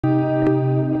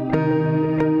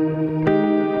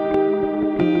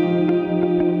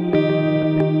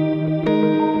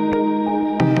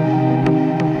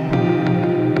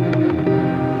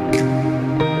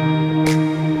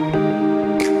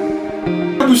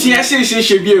see, I say,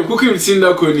 should be a cookie with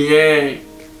Sindaco.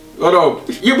 What up?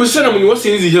 You will send them what's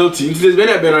easy healthy. It's been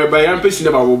a better by Ampesi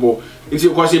about Bobo. It's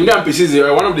because him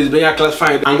Ampesi one of these better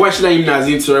classified and why should I him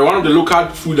Nazin? So one of the local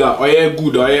food or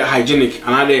good or hygienic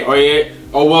and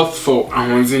or wealth for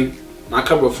Ahonzin. I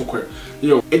can't work for you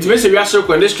know, it's basically a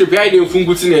circle and this trip I didn't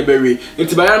fungus in a berry.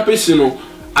 It's by Ampesi no.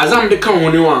 As I'm the count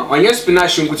on one yes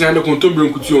spinach and could under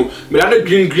contumbrium couture, but other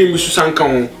green with Susan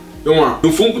Count. You want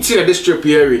no fungus in this trip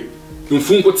here. No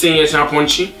fungus in yes, I'm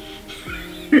punchy.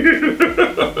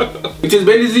 It is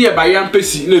very easy by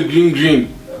Ampesi no green.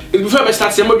 Before I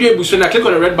start, somebody able to click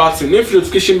on the red button, if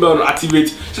notification bell activate,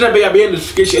 so that I be a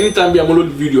notification anytime I upload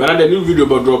video, another new video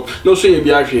about drop. No, so you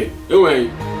be out here.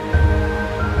 Anyway.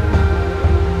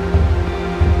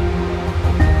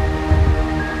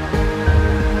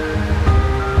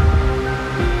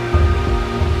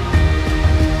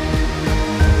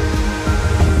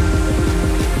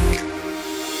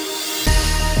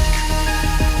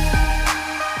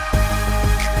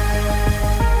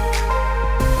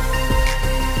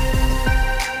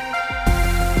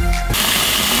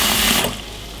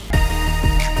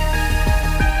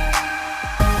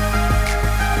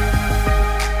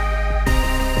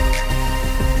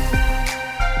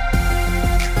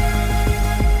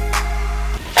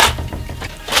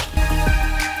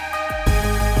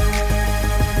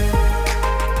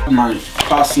 My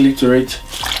parsley to it.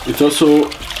 It's also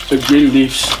a green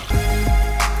leaves,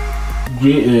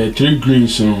 three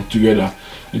greens together.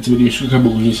 It's with the sugar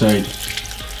bubble inside.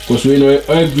 Because we know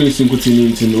all greens in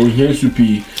continent or here soup,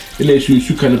 and then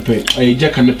you can pay a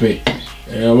jack and pay.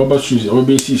 What about shoes? I'll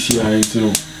be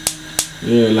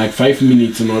like 5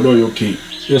 minutes and all okay.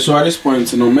 Yeah, so at this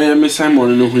point, may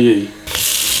Simon know here.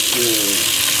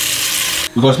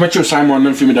 Because my Simon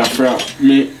and film that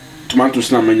me tomato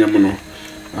slam and yamono.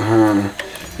 And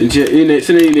in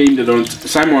the don't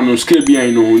Simon no scale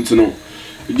behind no you know.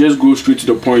 You just go straight to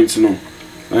the point, you know.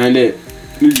 And then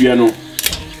you know.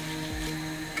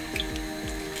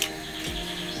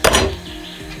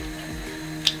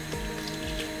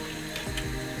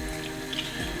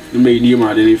 The medium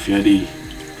are the fear day.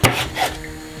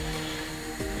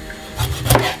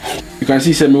 You can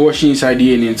see some washing inside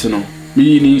the end, you know.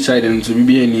 Be inside and to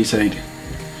be inside.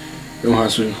 You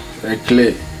have to like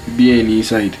clear. Be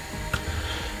inside.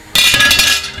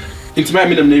 It's my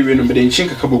minimum name, but then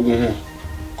chink a couple go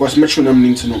cause much when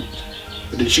I'm to know.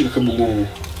 But then chink a couple go.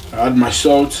 I add my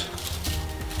salt,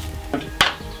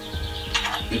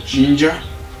 the ginger,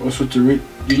 also to it,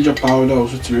 ginger powder,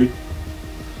 also to it.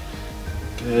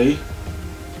 Okay.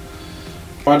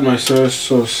 Add my soy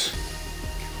sauce.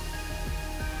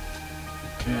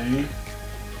 Okay.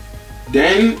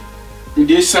 Then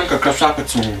there's some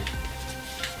kakaflapaton,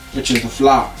 which is the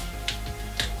flour.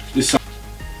 This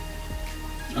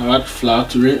I'll add flour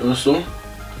to it also.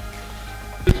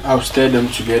 I'll stir them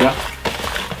together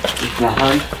with my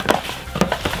hand.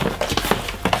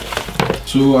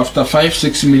 So after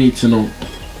 5-6 minutes, you know,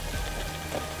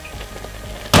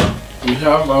 we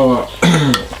have our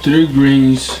 3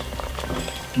 grains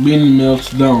being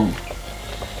melted down.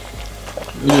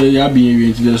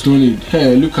 There's no need.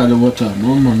 Hey, look at the water.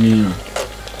 No money.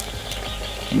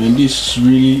 Man, this is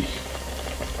really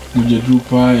good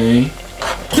drooper,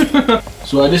 eh?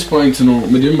 So at this point, you know, I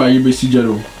didn't buy you basic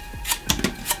jaro.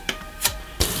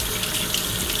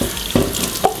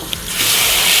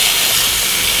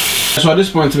 So at this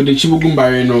point, with the chibugum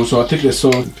barrier now, so I'll take the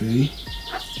salt. Okay.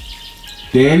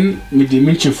 Then with the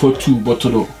mince for 2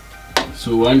 bottles.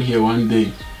 So 1 here, 1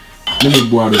 there. Let me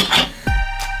boil it.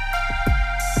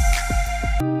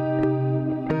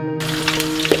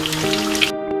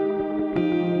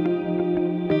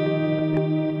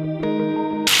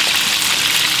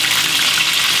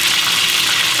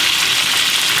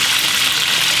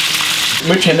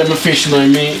 Which end of fish no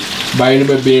me by the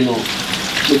baby no.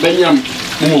 The benyam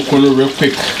will color real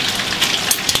quick.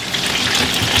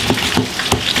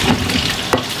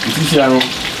 This is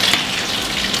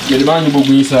the man will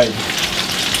go inside.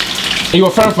 Your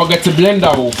friend forget to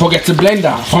blender, forget to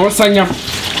blender. For Sanyam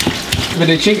with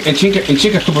the chink and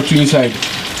chink a couple to inside.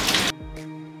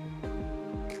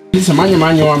 This is a man you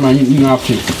have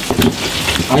to.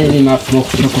 I only enough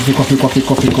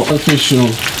coffee fish.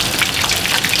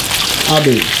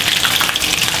 Abe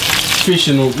fish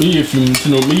no me if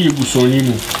you know me you so ni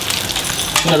mu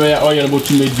na be oil about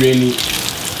to make drain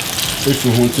if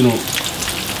you want to know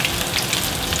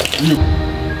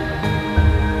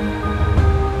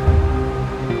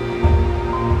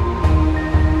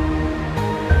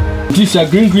this a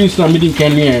greens na me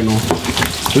can here no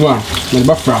wa me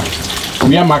ba fry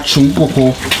we are matching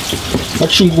cocoa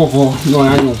no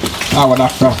anyo ah wa da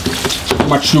fry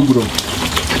match sugar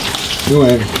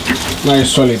Anyway,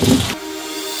 nice solid.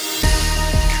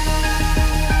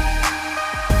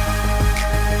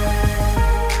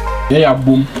 Yeah,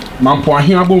 boom. Man po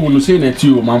ahina boom no say na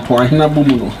ti o man po ahina boom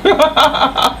no.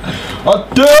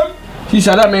 Otem. He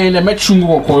said that man the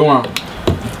mechungo ko wa.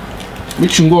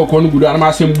 Mechungo ko no gudo na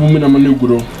ma sem boom na ma na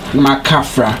gudo. Na ma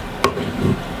kafra.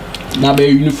 Na be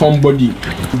uniform body.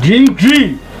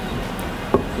 Green.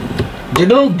 They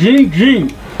don't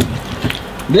green.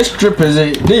 This strip is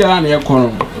a they are near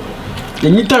corner. The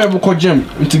need time ko gem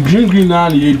into green na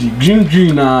yedi.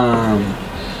 Green na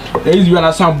is you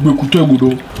na some bekuto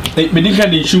gudo. Me didn't have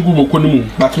the shingu bokonumu,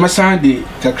 but my son the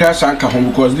crash anchor home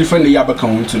because different the yabaka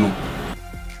want to know.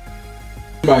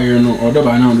 By you know, or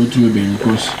by now, no to me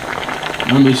because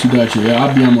I'm a sugachi,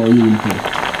 I'll be a more you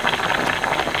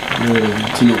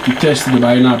to test the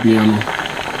by now piano.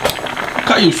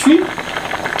 Can you see?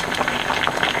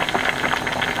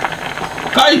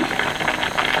 Kai,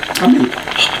 I mean,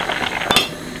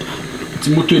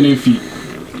 Timothy and feet,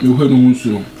 you heard no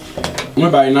soon.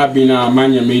 By not being a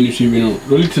man, you may know.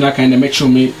 The little I kind of make sure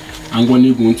me I'm going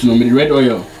to know me red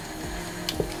oil.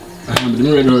 I have the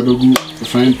red oil go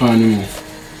fine pan.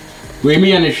 We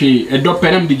me and she a drop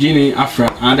pen the genie afra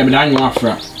and the medallion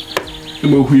afra. You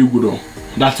know who you go.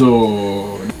 That's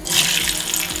all.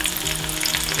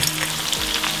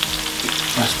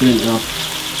 I spend up.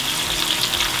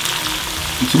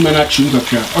 It's a man at Chinga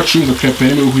trap or Chinga trap,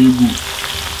 and know who you go.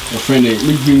 Your friend,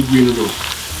 green though.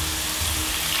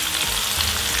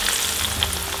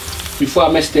 Before I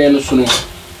messed there, no sooner,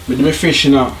 but the fish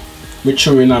now, me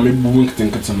chewing now, me boom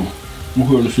think it's a no. Me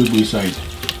who on the field inside.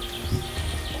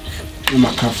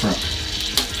 My kafra.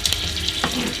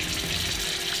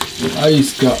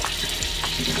 Ice cup.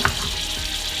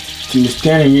 To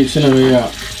standing here, send away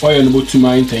oil about to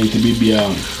my intent to be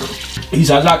beyond. He's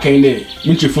a dark in there.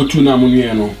 Minche for 2 na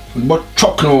money, but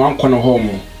chock no one corner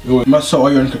home. You must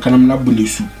oil and can not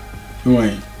bunisu. You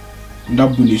ain't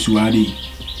that bunisu, Adi.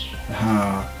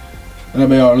 Ha. And I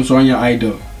be also on your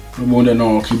idol. No more than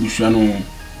all Kibushano.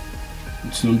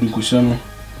 It's no Bukusano.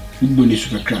 You bonus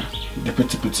with a crack. The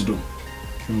petty do.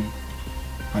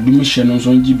 I do mission on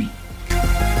GB.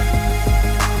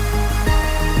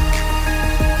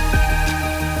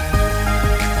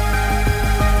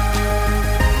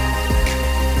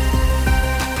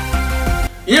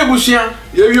 Yeah, Bushian.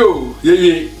 Yo.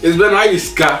 It's been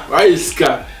Iska.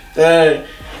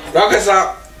 Like I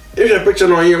said, if you're a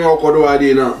picture on him, I'll call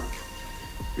ID now.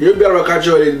 You better catch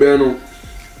all this banner.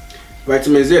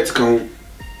 Vitamin Z count.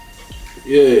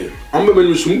 Yeah, I'm a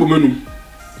menu, some menu.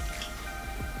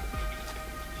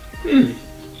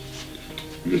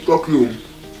 Fuck you.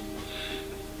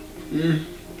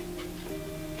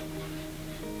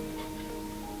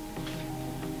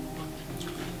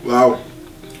 Wow.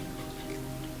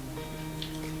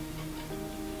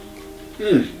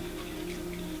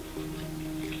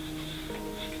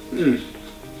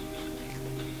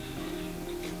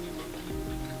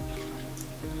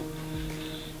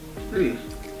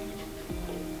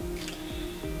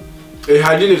 A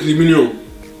hygienic limino.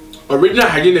 Original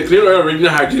hygienic, or original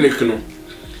hygienic. No.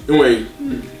 Anyway.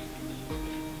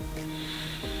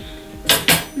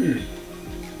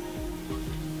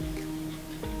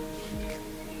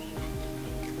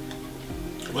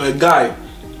 A guy.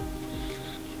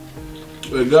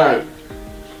 The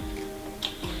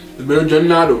very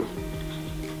Janado.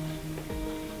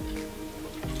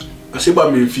 I say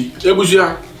about me feet.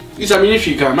 Ebusia. It's a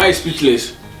minifika, my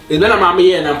speechless. It's then I'm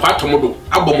here and I'm part tomodo,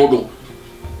 abomodo.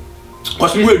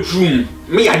 Cause me room,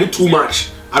 me I did too much.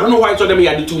 I don't know why I told them me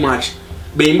I did too much.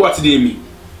 But in what today me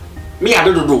I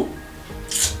don't do.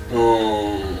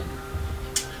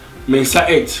 Mensa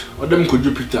 8 or them could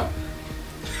you pick up.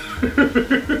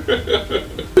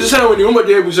 This is when you remember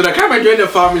there, so I come and join the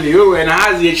family. And I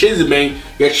has your chase the bank,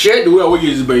 you share the way I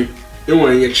use the bank.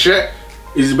 You share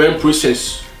is the bank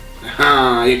process.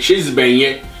 You chase the bank,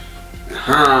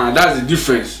 yeah. That's the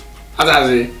difference. That's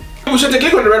it. We should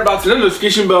click on the red button,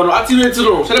 notification bell, no activate it.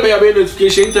 So that be a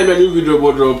notification anytime a new video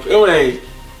will drop. Anyway,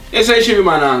 it's a shame,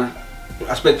 man.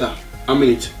 Aspetta, a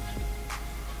minute.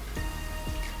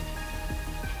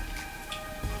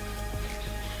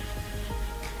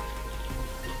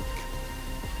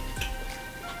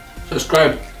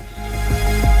 Subscribe.